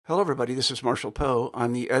Hello, everybody. This is Marshall Poe.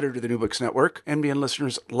 I'm the editor of the New Books Network. NBN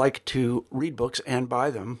listeners like to read books and buy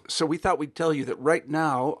them. So we thought we'd tell you that right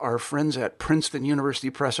now, our friends at Princeton University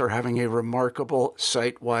Press are having a remarkable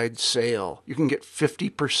site-wide sale. You can get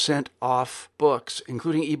 50% off books,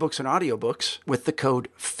 including ebooks and audiobooks, with the code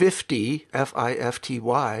 50,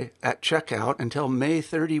 F-I-F-T-Y, at checkout until May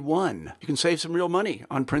 31. You can save some real money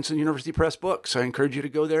on Princeton University Press books. I encourage you to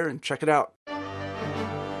go there and check it out.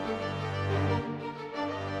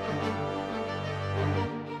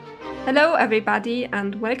 Hello everybody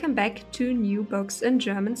and welcome back to New Books in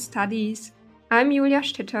German Studies. I'm Julia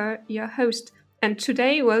Stitter, your host, and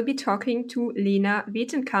today we'll be talking to Lena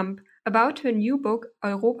Wetenkamp about her new book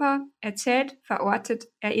Europa erzählt, verortet,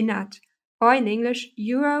 erinnert, or in English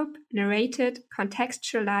Europe narrated,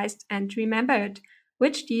 contextualized and remembered,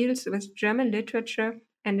 which deals with German literature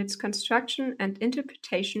and its construction and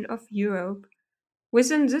interpretation of Europe.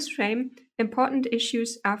 Within this frame, important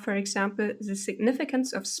issues are, for example, the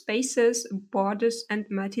significance of spaces, borders, and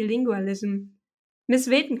multilingualism. Ms.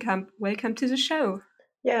 Wetenkamp, welcome to the show.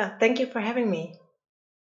 Yeah, thank you for having me.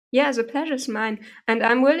 Yeah, the pleasure's mine, and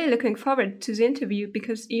I'm really looking forward to the interview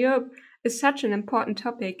because Europe is such an important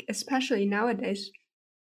topic, especially nowadays.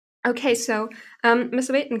 Okay, so Ms.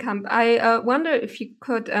 Wetenkamp, I wonder if you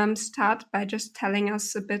could start by just telling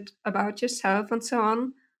us a bit about yourself and so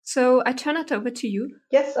on. So I turn it over to you.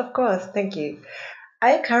 Yes, of course. Thank you.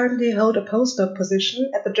 I currently hold a postdoc position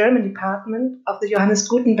at the German department of the Johannes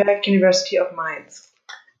Gutenberg University of Mainz.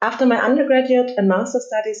 After my undergraduate and master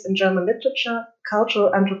studies in German literature,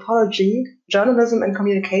 cultural anthropology, journalism and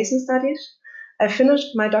communication studies, I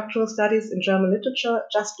finished my doctoral studies in German literature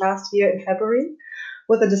just last year in February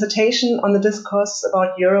with a dissertation on the discourses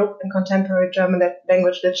about Europe in contemporary German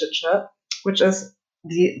language literature, which is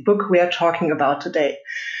the book we are talking about today.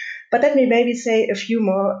 But let me maybe say a few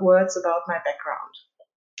more words about my background.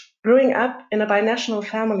 Growing up in a binational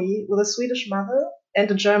family with a Swedish mother and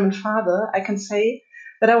a German father, I can say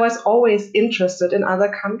that I was always interested in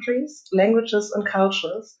other countries, languages, and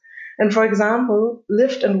cultures, and, for example,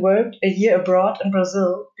 lived and worked a year abroad in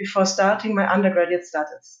Brazil before starting my undergraduate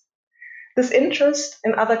studies. This interest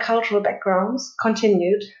in other cultural backgrounds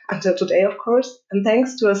continued until today, of course, and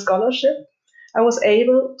thanks to a scholarship, I was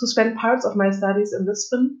able to spend parts of my studies in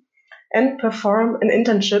Lisbon and perform an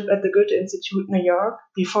internship at the Goethe Institute, New York,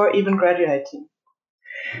 before even graduating.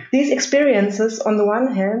 These experiences, on the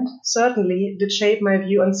one hand, certainly did shape my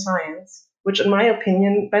view on science, which in my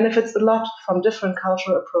opinion benefits a lot from different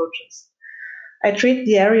cultural approaches. I treat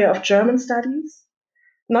the area of German studies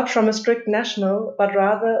not from a strict national, but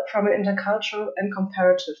rather from an intercultural and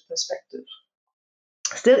comparative perspective.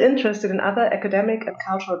 Still interested in other academic and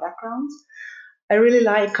cultural backgrounds, I really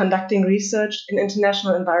like conducting research in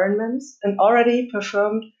international environments and already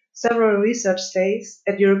performed several research stays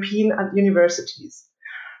at European universities.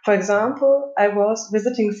 For example, I was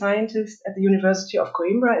visiting scientist at the University of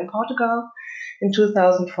Coimbra in Portugal in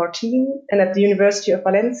 2014 and at the University of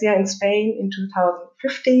Valencia in Spain in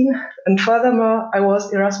 2015. And furthermore, I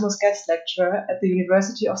was Erasmus guest lecturer at the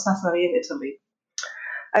University of Sassari in Italy.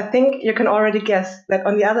 I think you can already guess that,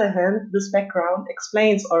 on the other hand, this background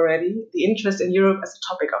explains already the interest in Europe as a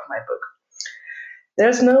topic of my book.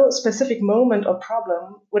 There's no specific moment or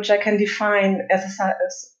problem which I can define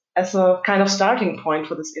as a kind of starting point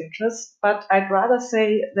for this interest, but I'd rather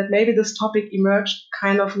say that maybe this topic emerged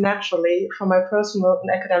kind of naturally from my personal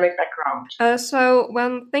and academic background. So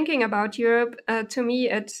when thinking about Europe, to me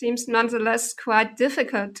it seems nonetheless quite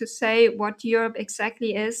difficult to say what Europe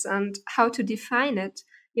exactly is and how to define it.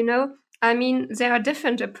 You know, I mean, there are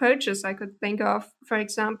different approaches I could think of, for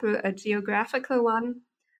example, a geographical one.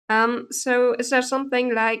 So is there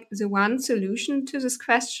something like the one solution to this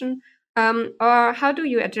question? Or how do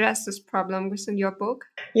you address this problem within your book?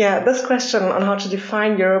 Yeah, this question on how to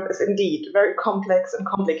define Europe is indeed very complex and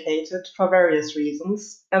complicated for various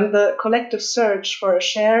reasons, and the collective search for a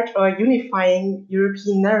shared or unifying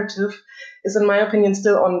European narrative is, in my opinion,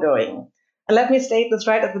 still ongoing. And let me state this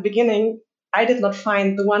right at the beginning, I did not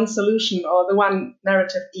find the one solution or the one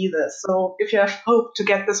narrative either. So if you have hope to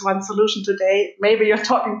get this one solution today, maybe you're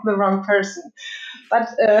talking to the wrong person. But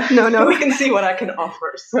No. We can see what I can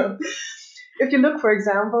offer. So if you look, for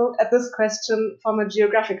example, at this question from a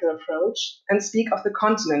geographical approach and speak of the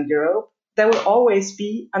continent Europe, there will always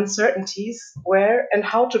be uncertainties where and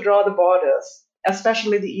how to draw the borders,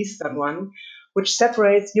 especially the eastern one, which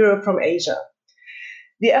separates Europe from Asia.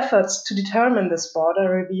 The efforts to determine this border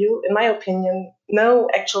reveal, in my opinion, no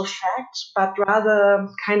actual fact, but rather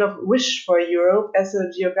kind of wish for Europe as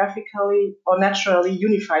a geographically or naturally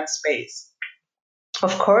unified space.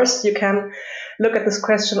 Of course, you can look at this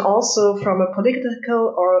question also from a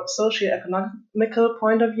political or socio-economical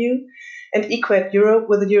point of view and equate Europe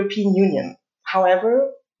with the European Union.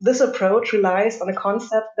 However, this approach relies on a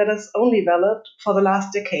concept that is only valid for the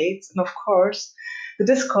last decades, and of course, the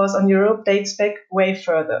discourse on Europe dates back way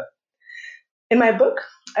further. In my book,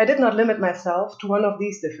 I did not limit myself to one of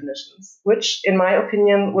these definitions, which, in my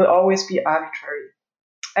opinion, will always be arbitrary.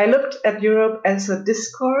 I looked at Europe as a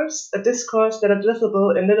discourse that is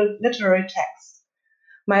visible in literary text.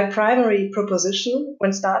 My primary proposition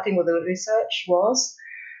when starting with the research was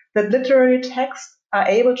that literary texts are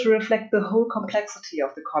able to reflect the whole complexity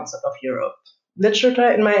of the concept of Europe.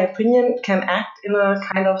 Literature, in my opinion, can act in a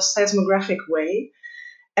kind of seismographic way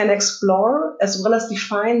and explore as well as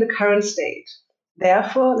define the current state.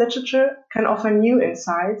 Therefore, literature can offer new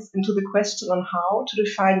insights into the question on how to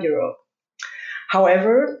define Europe.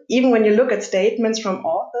 However, even when you look at statements from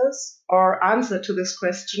authors or answer to this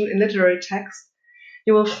question in literary text,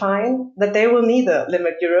 you will find that they will neither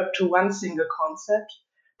limit Europe to one single concept,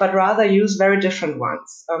 but rather use very different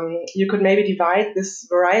ones. You could maybe divide this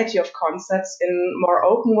variety of concepts in more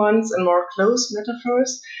open ones and more closed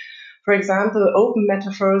metaphors. For example, open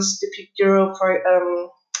metaphors depict Europe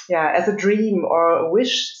as a dream or a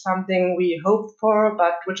wish, something we hope for,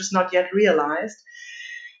 but which is not yet realized.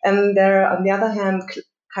 And there, on the other hand,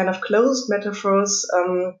 kind of closed metaphors,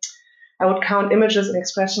 I would count images and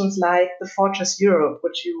expressions like the fortress Europe,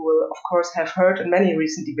 which you will, of course, have heard in many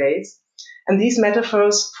recent debates. And these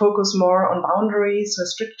metaphors focus more on boundaries,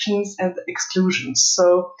 restrictions, and exclusions.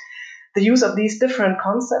 So the use of these different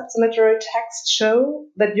concepts in literary texts show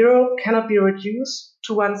that Europe cannot be reduced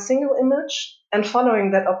to one single image. And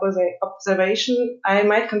following that observation, I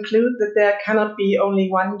might conclude that there cannot be only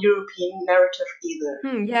one European narrative either.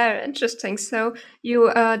 Yeah, interesting. So you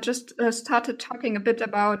just started talking a bit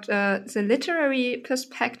about the literary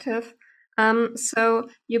perspective. So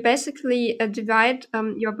you basically divide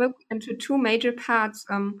your book into two major parts.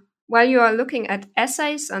 While you are looking at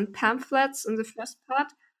essays and pamphlets in the first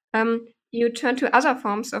part, you turn to other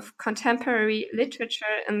forms of contemporary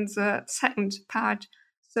literature in the second part.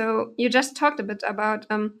 So you just talked a bit about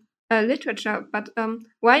literature, but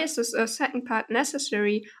why is this second part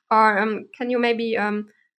necessary? Or can you maybe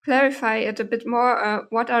clarify it a bit more?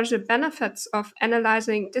 What are the benefits of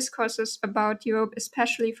analyzing discourses about Europe,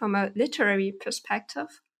 especially from a literary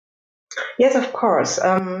perspective? Yes, of course.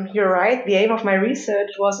 You're right. The aim of my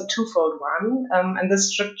research was a twofold one, and the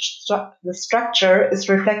structure is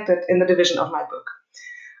reflected in the division of my book.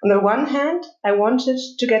 On the one hand, I wanted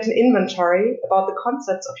to get an inventory about the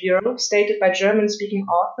concepts of Europe stated by German-speaking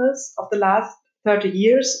authors of the last 30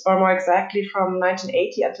 years, or more exactly from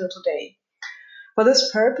 1980 until today. For this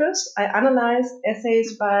purpose, I analyzed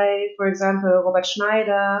essays by, for example, Robert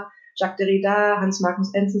Schneider, Jacques Derrida, Hans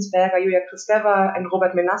Magnus Enzensberger, Julia Kristeva, and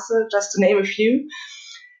Robert Menasse, just to name a few.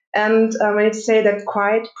 And I'd say that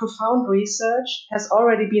quite profound research has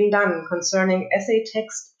already been done concerning essay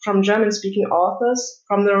texts from German-speaking authors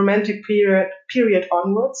from the Romantic period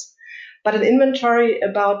onwards, but an inventory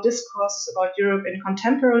about discourses about Europe in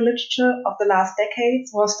contemporary literature of the last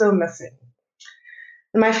decades was still missing.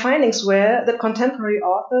 And my findings were that contemporary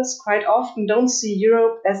authors quite often don't see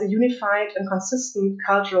Europe as a unified and consistent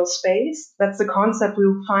cultural space. That's the concept we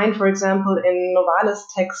find, for example, in Novalis'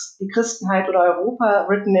 text Die Christenheit oder Europa,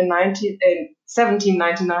 written in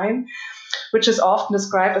 1799, which is often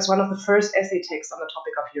described as one of the first essay texts on the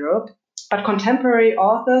topic of Europe. But contemporary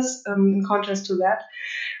authors, in contrast to that,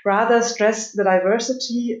 rather stress the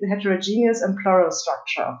diversity, the heterogeneous and plural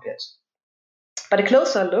structure of it. But a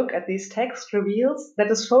closer look at these texts reveals that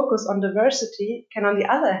this focus on diversity can, on the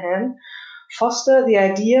other hand, foster the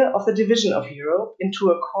idea of the division of Europe into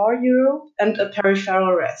a core Europe and a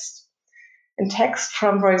peripheral rest. In texts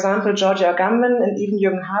from, for example, Giorgio Agamben and even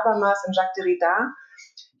Jürgen Habermas and Jacques Derrida,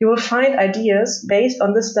 you will find ideas based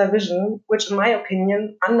on this division, which, in my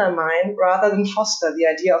opinion, undermine rather than foster the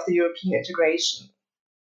idea of the European integration.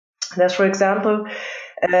 There's, for example,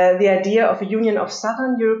 the idea of a union of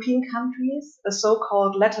southern European countries, a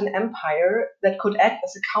so-called Latin empire that could act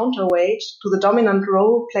as a counterweight to the dominant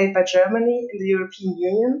role played by Germany in the European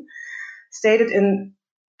Union, stated in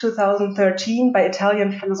 2013 by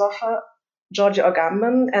Italian philosopher Giorgio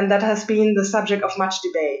Agamben, and that has been the subject of much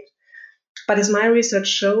debate. But as my research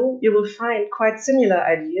shows, you will find quite similar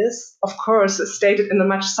ideas, of course stated in a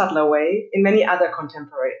much subtler way, in many other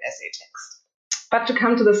contemporary essay texts. But to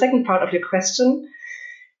come to the second part of your question,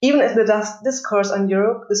 even if the discourse on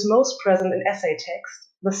Europe is most present in essay text,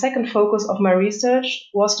 the second focus of my research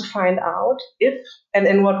was to find out if and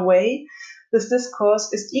in what way this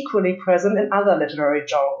discourse is equally present in other literary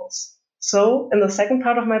genres. So, in the second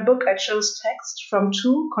part of my book, I chose text from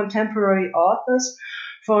two contemporary authors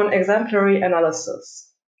for an exemplary analysis.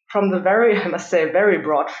 From the I must say, very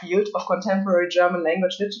broad field of contemporary German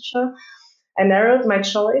language literature, I narrowed my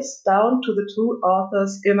choice down to the two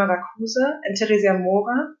authors Ilma Rakusa and Theresia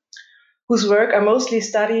Mora, whose work I mostly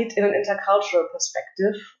studied in an intercultural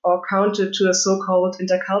perspective or counted to a so-called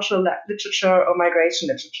intercultural literature or migration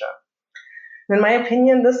literature. In my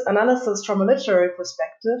opinion, this analysis from a literary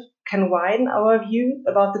perspective can widen our view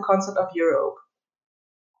about the concept of Europe.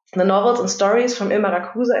 The novels and stories from Ilma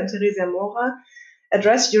Rakusa and Theresia Mora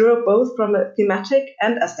address Europe both from a thematic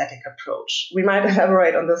and aesthetic approach. We might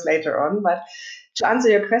elaborate on this later on, but to answer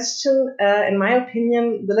your question, in my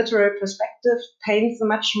opinion, the literary perspective paints a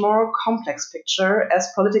much more complex picture as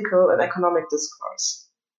political and economic discourse.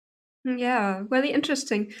 Yeah, really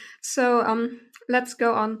interesting. So let's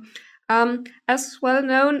go on. As well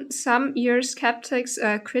known, some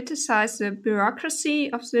Eurosceptics criticize the bureaucracy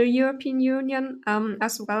of the European Union,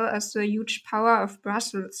 as well as the huge power of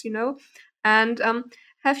Brussels, And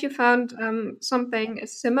have you found something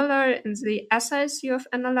similar in the essays you have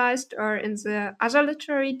analyzed or in the other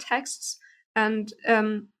literary texts? And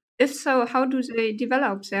if so, how do they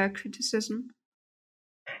develop their criticism?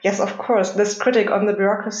 Yes, of course. This critique on the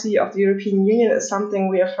bureaucracy of the European Union is something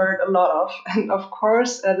we have heard a lot of. And of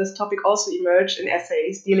course, this topic also emerged in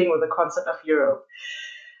essays dealing with the concept of Europe.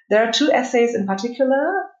 There are two essays in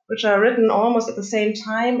particular, which are written almost at the same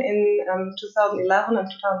time in 2011 and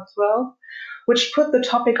 2012, which put the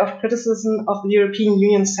topic of criticism of the European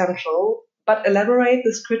Union central, but elaborate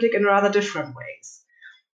this critique in rather different ways.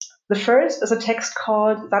 The first is a text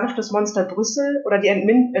called Sanftes Monster Brüssel oder die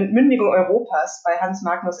Entmündigung Europas by Hans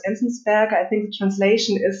Magnus Enzensberger. I think the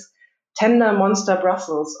translation is Tender Monster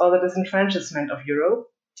Brussels, or the disenfranchisement of Europe.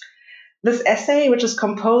 This essay, which is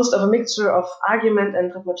composed of a mixture of argument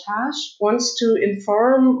and reportage, wants to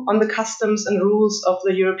inform on the customs and rules of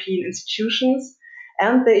the European institutions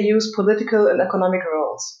and the EU's political and economic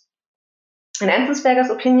roles. In Enzensberger's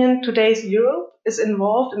opinion, today's Europe is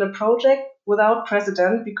involved in a project without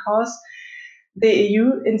precedent because the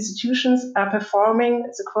EU institutions are performing,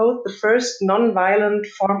 it's a quote, the first non-violent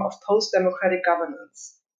form of post-democratic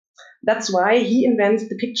governance. That's why he invents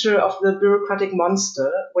the picture of the bureaucratic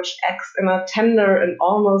monster, which acts in a tender and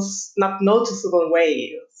almost not noticeable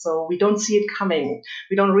way. So we don't see it coming.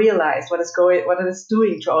 We don't realize what it is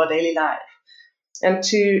doing to our daily life. And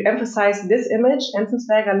to emphasize this image,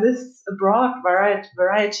 Enzensberger lists a broad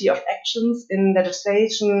variety of actions in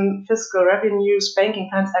legislation, fiscal revenues, banking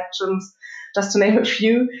transactions, just to name a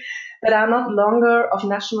few, that are not longer of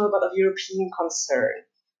national but of European concern.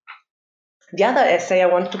 The other essay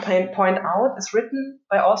I want to point out is written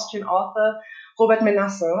by Austrian author Robert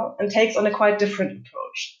Menasse and takes on a quite different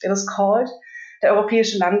approach. It is called Der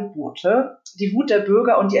europäische Landbote, die Wut der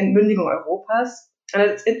Bürger und die Entmündigung Europas. And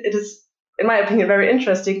it is, in my opinion, very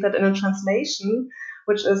interesting that in a translation,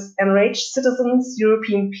 which is Enraged Citizens,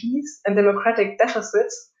 European Peace and Democratic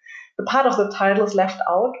Deficits, the part of the title is left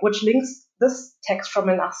out, which links this text from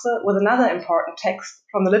Menasse with another important text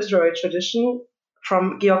from the literary tradition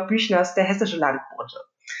from Georg Büchner's Der hessische Landbote.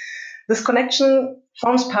 This connection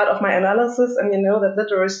forms part of my analysis, and you know that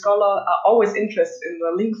literary scholars are always interested in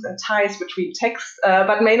the links and ties between texts,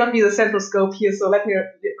 but may not be the central scope here, so let me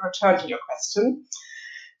return to your question.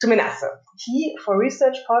 To Menasse. He, for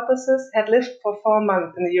research purposes, had lived for 4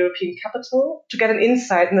 months in the European capital to get an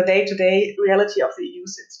insight in the day-to-day reality of the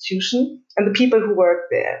EU's institution and the people who work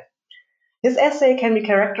there. His essay can be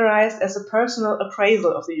characterized as a personal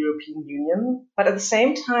appraisal of the European Union, but at the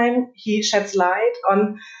same time, he sheds light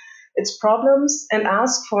on its problems and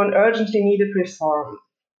asks for an urgently needed reform.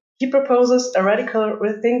 He proposes a radical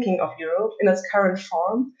rethinking of Europe in its current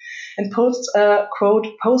form and posts a, quote,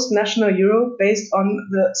 post-national Europe based on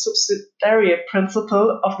the subsidiarity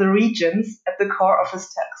principle of the regions at the core of his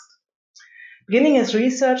text. Beginning his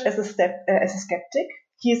research as a skeptic,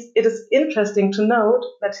 it is interesting to note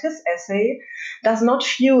that his essay does not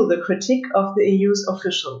fuel the critique of the EU's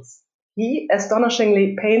officials. He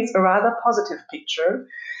astonishingly paints a rather positive picture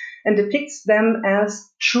and depicts them as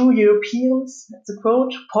true Europeans, it's a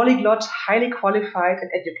quote, polyglot, highly qualified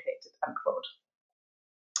and educated, unquote.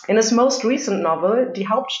 In his most recent novel, Die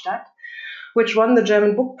Hauptstadt, which won the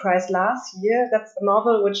German Book Prize last year, that's a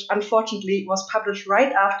novel which unfortunately was published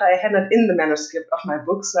right after I handed in the manuscript of my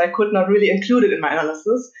book, so I could not really include it in my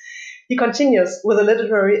analysis. He continues with a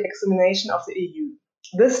literary examination of the EU.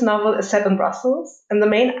 This novel is set in Brussels, and the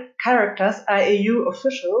main characters are EU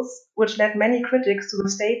officials, which led many critics to the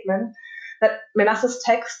statement that Menasse's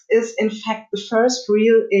text is in fact the first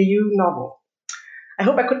real EU novel. I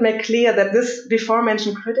hope I could make clear that this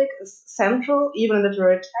before-mentioned critic is central, even in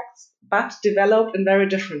literary texts, but developed in very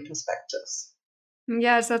different perspectives.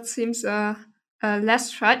 Yes, that seems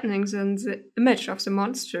less frightening than the image of the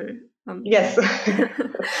monster. Yes.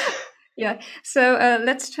 Yeah, so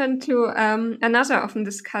let's turn to another often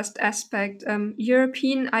discussed aspect,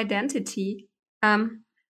 European identity.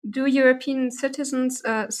 Do European citizens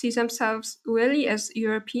see themselves really as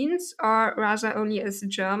Europeans, or rather only as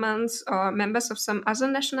Germans or members of some other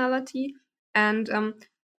nationality? And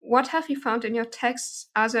what have you found in your texts?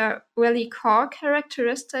 Are there really core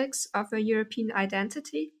characteristics of a European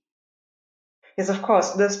identity? Yes, of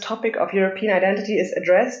course. This topic of European identity is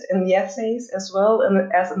addressed in the essays as well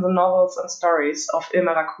as in the novels and stories of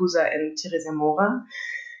Irma Racusa and Teresa Mora.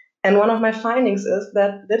 And one of my findings is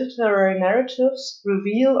that literary narratives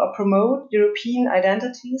reveal or promote European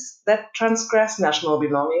identities that transgress national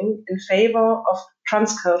belonging in favor of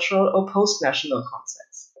transcultural or post-national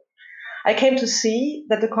concepts. I came to see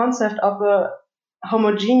that the concept of a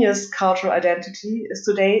homogeneous cultural identity is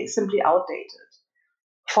today simply outdated.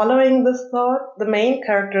 Following this thought, the main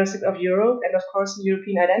characteristic of Europe and, of course,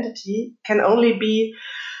 European identity can only be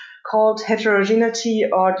called heterogeneity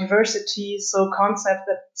or diversity, so concepts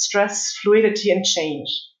that stress fluidity and change.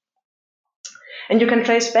 And you can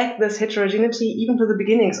trace back this heterogeneity even to the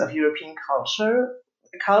beginnings of European culture,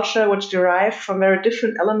 a culture which derived from very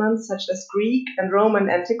different elements such as Greek and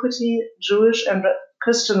Roman antiquity, Jewish and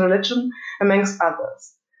Christian religion, amongst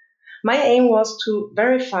others. My aim was to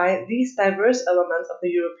verify these diverse elements of the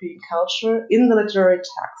European culture in the literary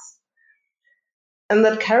text, and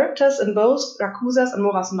that characters in both Racusa's and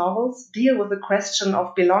Mora's novels deal with the question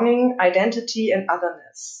of belonging, identity, and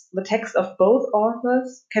otherness. The text of both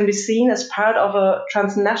authors can be seen as part of a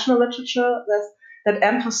transnational literature that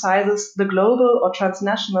emphasizes the global or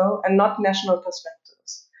transnational and not national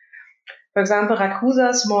perspectives. For example,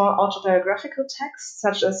 Racusa's more autobiographical texts,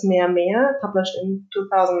 such as Mehr, published in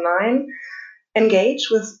 2009, engage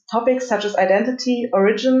with topics such as identity,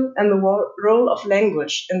 origin, and the role of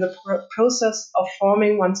language in the process of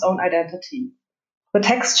forming one's own identity. The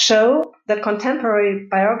texts show that contemporary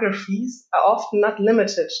biographies are often not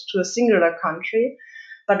limited to a singular country,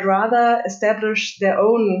 but rather establish their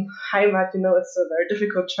own Heimat, it's a very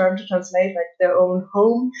difficult term to translate, like their own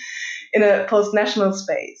home in a post-national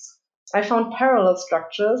space. I found parallel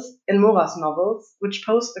structures in Mora's novels, which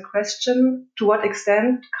pose the question to what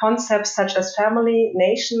extent concepts such as family,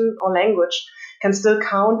 nation, or language can still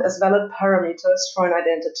count as valid parameters for an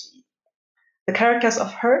identity. The characters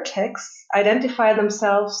of her texts identify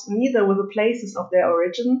themselves neither with the places of their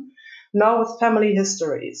origin nor with family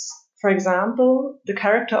histories. For example, the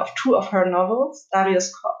character of two of her novels,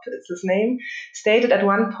 Darius Kopp is his name, stated at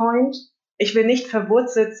one point, "Ich will nicht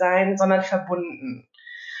verwurzelt sein, sondern verbunden."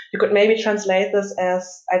 You could maybe translate this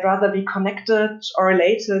as, I'd rather be connected or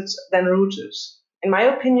related than rooted. In my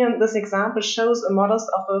opinion, this example shows a model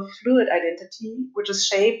of a fluid identity, which is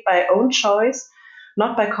shaped by own choice,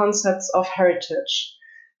 not by concepts of heritage,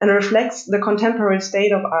 and reflects the contemporary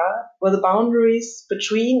state of art, where the boundaries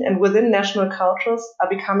between and within national cultures are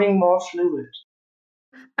becoming more fluid.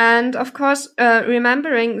 And of course,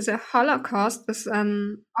 remembering the Holocaust is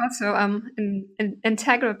also an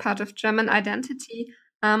integral part of German identity.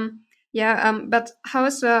 But how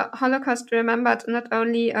is the Holocaust remembered not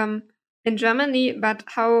only in Germany, but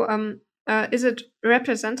how is it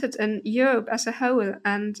represented in Europe as a whole?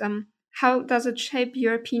 And how does it shape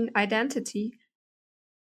European identity?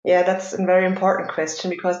 Yeah, that's a very important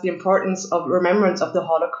question, because the importance of remembrance of the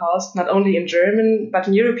Holocaust, not only in German, but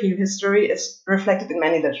in European history, is reflected in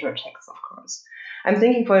many literary texts, of course. I'm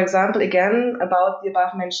thinking, for example, again about the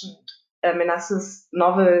above-mentioned Menasse's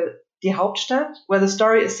novel Die Hauptstadt, where the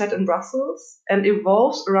story is set in Brussels and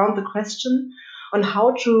evolves around the question on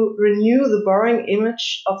how to renew the boring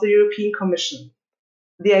image of the European Commission.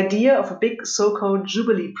 The idea of a big so-called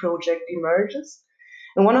Jubilee project emerges,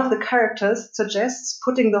 and one of the characters suggests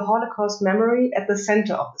putting the Holocaust memory at the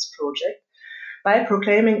center of this project by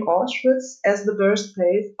proclaiming Auschwitz as the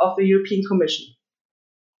birthplace of the European Commission.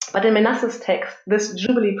 But in Menasse's text, this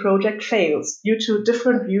Jubilee project fails due to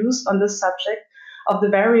different views on this subject of the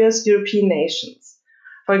various European nations.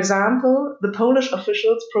 For example, the Polish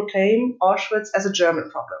officials proclaim Auschwitz as a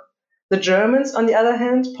German problem. The Germans, on the other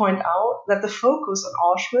hand, point out that the focus on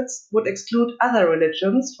Auschwitz would exclude other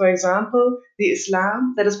religions, for example, the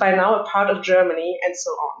Islam that is by now a part of Germany, and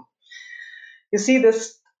so on. You see,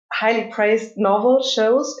 this highly praised novel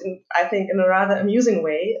shows, I think in a rather amusing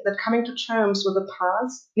way, that coming to terms with the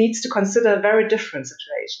past needs to consider very different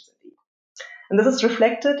situations indeed. And this is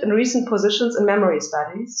reflected in recent positions in memory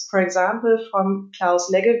studies, for example, from Klaus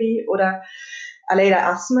Leggevi or Aleida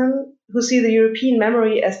Assmann, who see the European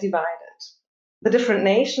memory as divided. The different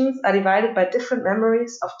nations are divided by different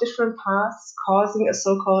memories of different pasts, causing a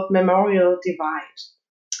so-called memorial divide.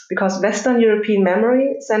 Because Western European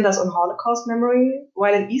memory centers on Holocaust memory,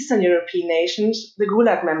 while in Eastern European nations, the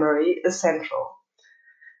Gulag memory is central.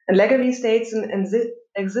 And Leggevi states an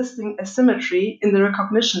existing asymmetry in the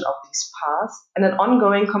recognition of these pasts and an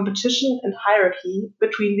ongoing competition and hierarchy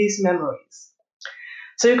between these memories.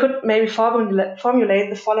 So you could maybe formulate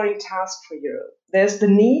the following task for Europe. There's the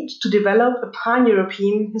need to develop a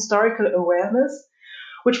pan-European historical awareness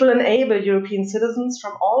which will enable European citizens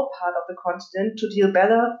from all parts of the continent to deal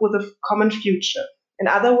better with a common future. In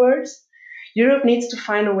other words, Europe needs to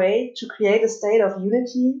find a way to create a state of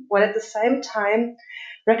unity while at the same time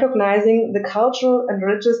recognizing the cultural and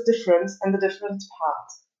religious difference in the different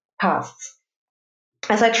pasts.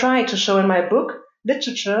 As I try to show in my book,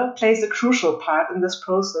 literature plays a crucial part in this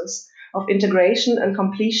process of integration and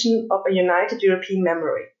completion of a united European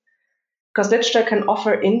memory, because literature can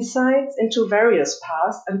offer insights into various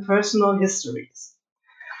past and personal histories.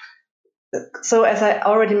 So, as I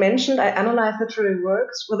already mentioned, I analyze literary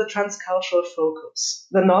works with a transcultural focus.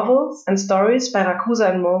 The novels and stories by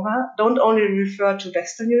Racusa and Mora don't only refer to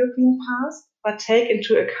Western European past, but take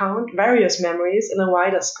into account various memories in a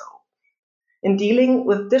wider scope. In dealing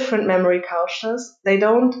with different memory cultures, they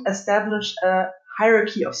don't establish a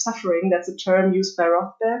hierarchy of suffering, that's a term used by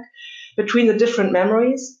Rothberg, between the different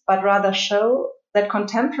memories, but rather show that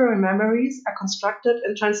contemporary memories are constructed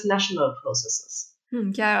in transnational processes.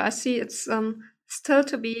 Yeah, I see it's still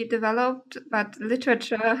to be developed, but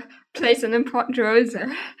literature plays an important role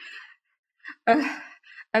there.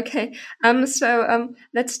 Okay, so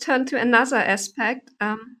let's turn to another aspect.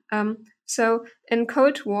 So in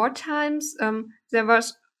Cold War times, there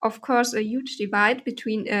was, of course, a huge divide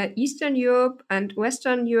between Eastern Europe and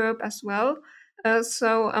Western Europe as well.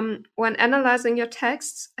 So when analyzing your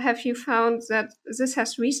texts, have you found that this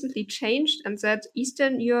has recently changed and that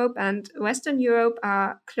Eastern Europe and Western Europe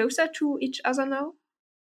are closer to each other now?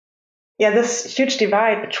 Yeah, this huge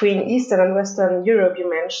divide between Eastern and Western Europe you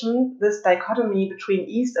mentioned, this dichotomy between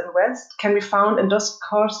East and West can be found in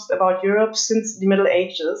discourses about Europe since the Middle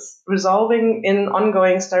Ages, resolving in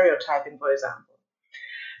ongoing stereotyping, for example.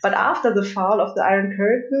 But after the fall of the Iron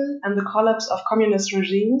Curtain and the collapse of communist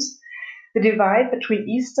regimes, the divide between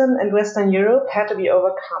Eastern and Western Europe had to be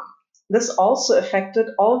overcome. This also affected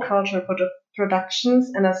all cultural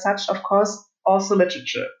productions and as such, of course, also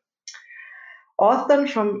literature.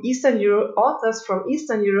 Authors from Eastern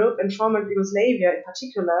Europe and former Yugoslavia in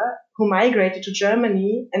particular, who migrated to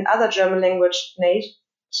Germany and other German language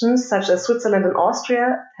nations such as Switzerland and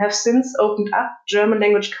Austria, have since opened up German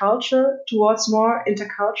language culture towards more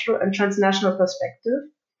intercultural and transnational perspective,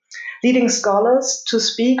 leading scholars to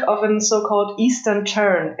speak of a so-called Eastern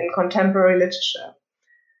turn in contemporary literature.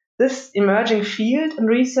 This emerging field in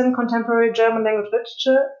recent contemporary German language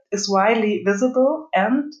literature is widely visible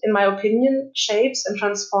and, in my opinion, shapes and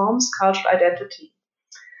transforms cultural identity.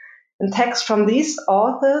 In texts from these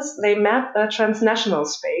authors, they map a transnational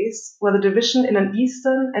space where the division in an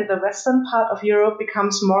eastern and a western part of Europe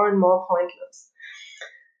becomes more and more pointless.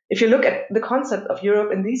 If you look at the concept of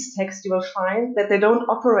Europe in these texts, you will find that they don't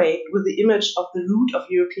operate with the image of the root of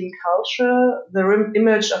European culture, the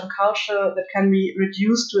image of a culture that can be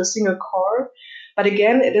reduced to a single core. But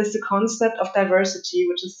again, it is the concept of diversity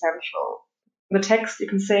which is central. The text, you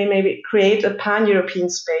can say, maybe create a pan-European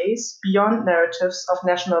space beyond narratives of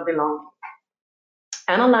national belonging.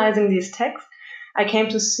 Analyzing these texts, I came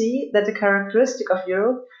to see that the characteristic of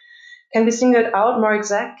Europe can be singled out more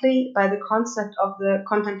exactly by the concept of the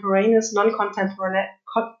contemporaneous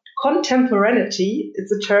contemporaneity.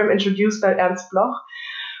 It's a term introduced by Ernst Bloch,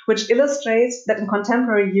 which illustrates that in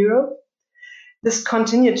contemporary Europe, these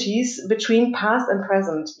continuities between past and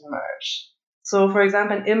present emerge. So, for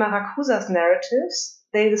example, in Ilma Racusa's narratives,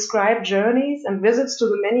 they describe journeys and visits to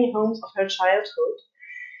the many homes of her childhood.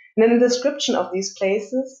 And in the description of these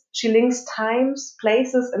places, she links times,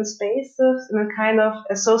 places, and spaces in a kind of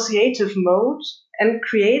associative mode and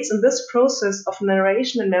creates in this process of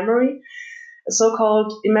narration and memory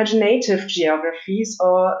so-called imaginative geographies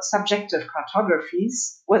or subjective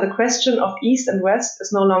cartographies, where the question of East and West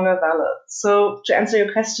is no longer valid. So to answer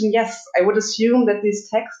your question, yes, I would assume that these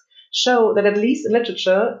texts show that at least in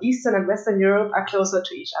literature, Eastern and Western Europe are closer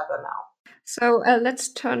to each other now. So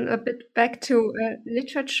let's turn a bit back to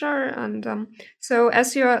literature. And so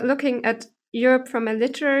as you're looking at Europe from a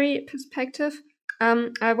literary perspective,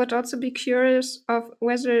 I would also be curious of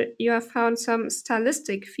whether you have found some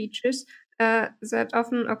stylistic features that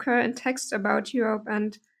often occur in texts about Europe.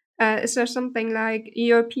 And Is there something like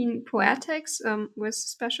European poetics with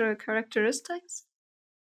special characteristics?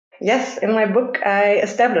 Yes, in my book, I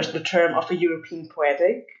established the term of a European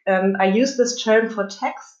poetic, and I use this term for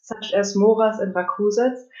texts such as Moras and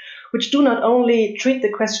Rakuzets, which do not only treat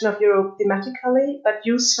the question of Europe thematically, but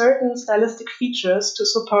use certain stylistic features to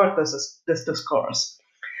support this discourse.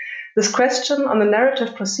 This question on the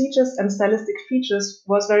narrative procedures and stylistic features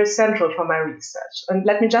was very central for my research, and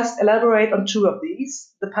let me just elaborate on two of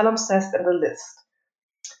these, the palimpsest and the list.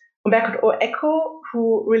 Umberto Eco,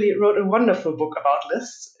 who really wrote a wonderful book about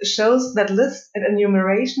lists, shows that lists and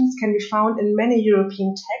enumerations can be found in many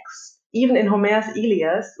European texts, even in Homer's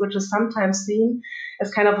Iliad, which is sometimes seen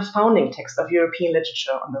as kind of a founding text of European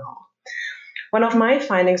literature on the whole. One of my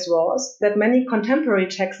findings was that many contemporary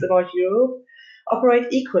texts about Europe operate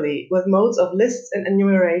equally with modes of lists and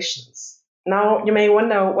enumerations. Now, you may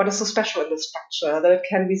wonder what is so special in this structure, that it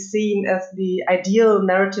can be seen as the ideal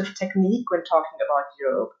narrative technique when talking about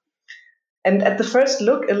Europe. And at the first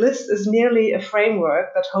look, a list is merely a framework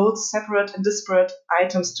that holds separate and disparate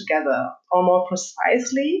items together. Or more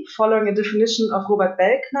precisely, following a definition of Robert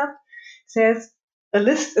Belknap, says a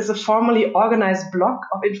list is a formally organized block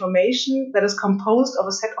of information that is composed of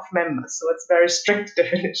a set of members. So it's a very strict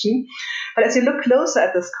definition. But as you look closer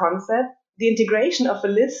at this concept, the integration of a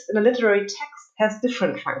list in a literary text has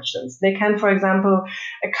different functions. They can, for example,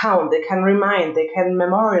 account, they can remind, they can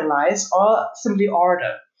memorialize, or simply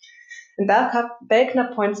order. And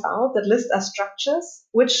Belknap points out that lists are structures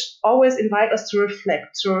which always invite us to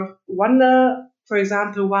reflect, to wonder, for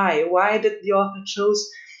example, why? Why did the author choose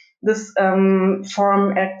this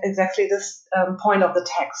form at exactly this point of the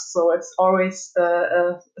text? So it's always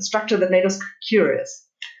a structure that made us curious.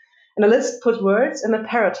 And a list put words in a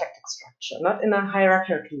paratectic structure, not in a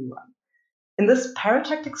hierarchical one. In this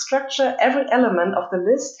paratectic structure, every element of the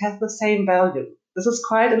list has the same value. This is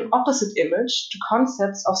quite an opposite image to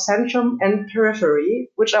concepts of centrum and periphery,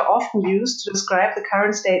 which are often used to describe the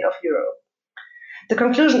current state of Europe. The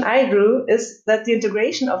conclusion I drew is that the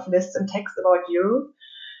integration of lists and texts about Europe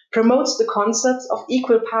promotes the concepts of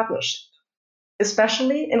equal partnership.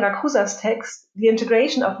 Especially in Rakusa's text, the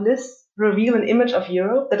integration of lists reveal an image of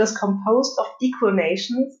Europe that is composed of equal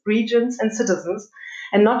nations, regions, and citizens,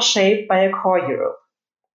 and not shaped by a core Europe.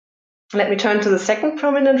 Let me turn to the second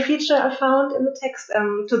prominent feature I found in the text,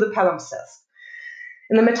 to the palimpsest.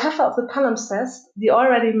 In the metaphor of the palimpsest, the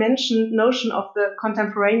already mentioned notion of the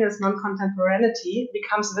contemporaneous non-contemporaneity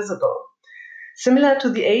becomes visible. Similar to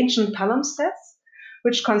the ancient palimpsest,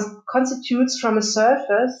 which constitutes from a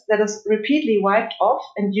surface that is repeatedly wiped off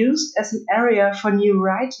and used as an area for new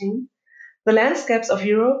writing, the landscapes of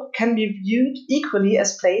Europe can be viewed equally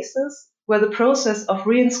as places where the process of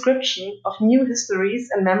reinscription of new histories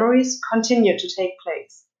and memories continue to take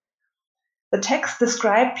place. The text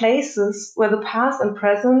describes places where the past and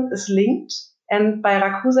present is linked, and by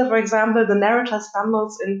Rakusa, for example, the narrator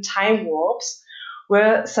stumbles in time warps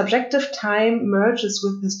where subjective time merges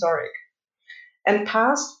with historic, and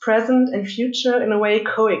past, present, and future in a way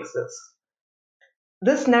coexist.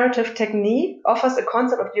 This narrative technique offers a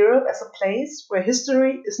concept of Europe as a place where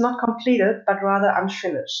history is not completed but rather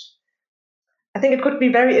unfinished. I think it could be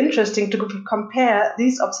very interesting to compare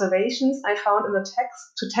these observations I found in the text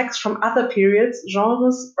to texts from other periods,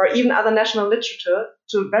 genres, or even other national literature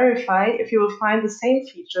to verify if you will find the same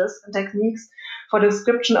features and techniques for the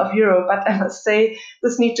description of Europe. But I must say,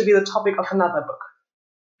 this needs to be the topic of another book.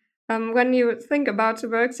 When you think about the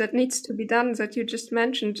work that needs to be done that you just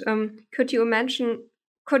mentioned, could you imagine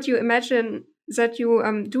that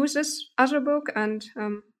you do this other book and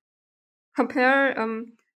compare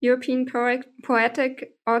European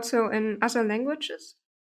poetic also in other languages?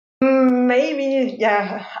 Maybe,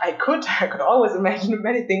 yeah, I could always imagine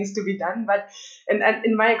many things to be done, but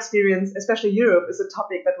in my experience, especially Europe is a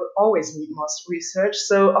topic that will always need more research.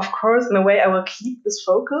 So, of course, in a way, I will keep this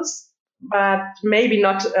focus, but maybe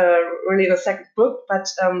not really in a second book. But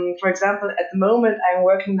for example, at the moment, I'm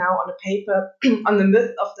working now on a paper on the myth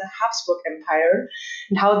of the Habsburg Empire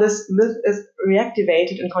and how this myth is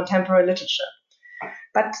reactivated in contemporary literature.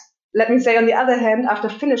 But let me say, on the other hand, after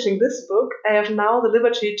finishing this book, I have now the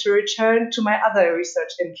liberty to return to my other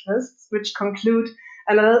research interests, which conclude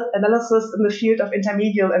analysis in the field of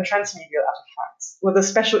intermedial and transmedial artifacts, with a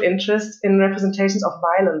special interest in representations of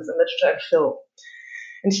violence in literature and film.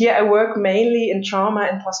 And here I work mainly in trauma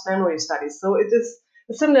and post-memory studies. So it is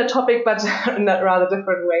a similar topic, but in a rather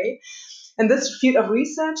different way. And this field of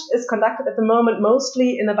research is conducted at the moment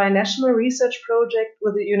mostly in a binational research project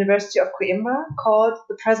with the University of Coimbra called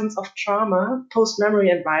The Presence of Trauma, Post-Memory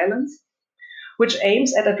and Violence, which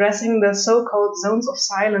aims at addressing the so-called zones of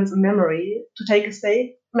silence in memory to take a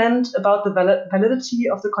about the validity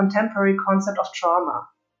of the contemporary concept of trauma.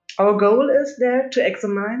 Our goal is there to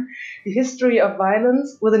examine the history of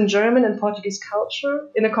violence within German and Portuguese culture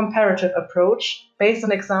in a comparative approach based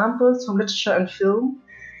on examples from literature and film,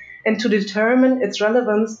 and to determine its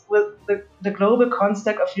relevance with the global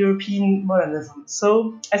context of European modernism.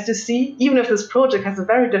 So, as you see, even if this project has a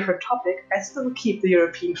very different topic, I still keep the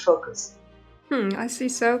European focus. I see.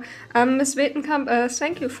 So, Ms. Wetenkamp,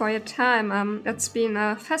 thank you for your time. It's been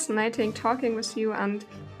fascinating talking with you, and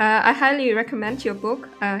I highly recommend your book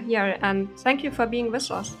here, and thank you for being with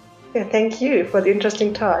us. Yeah, thank you for the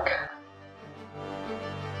interesting talk.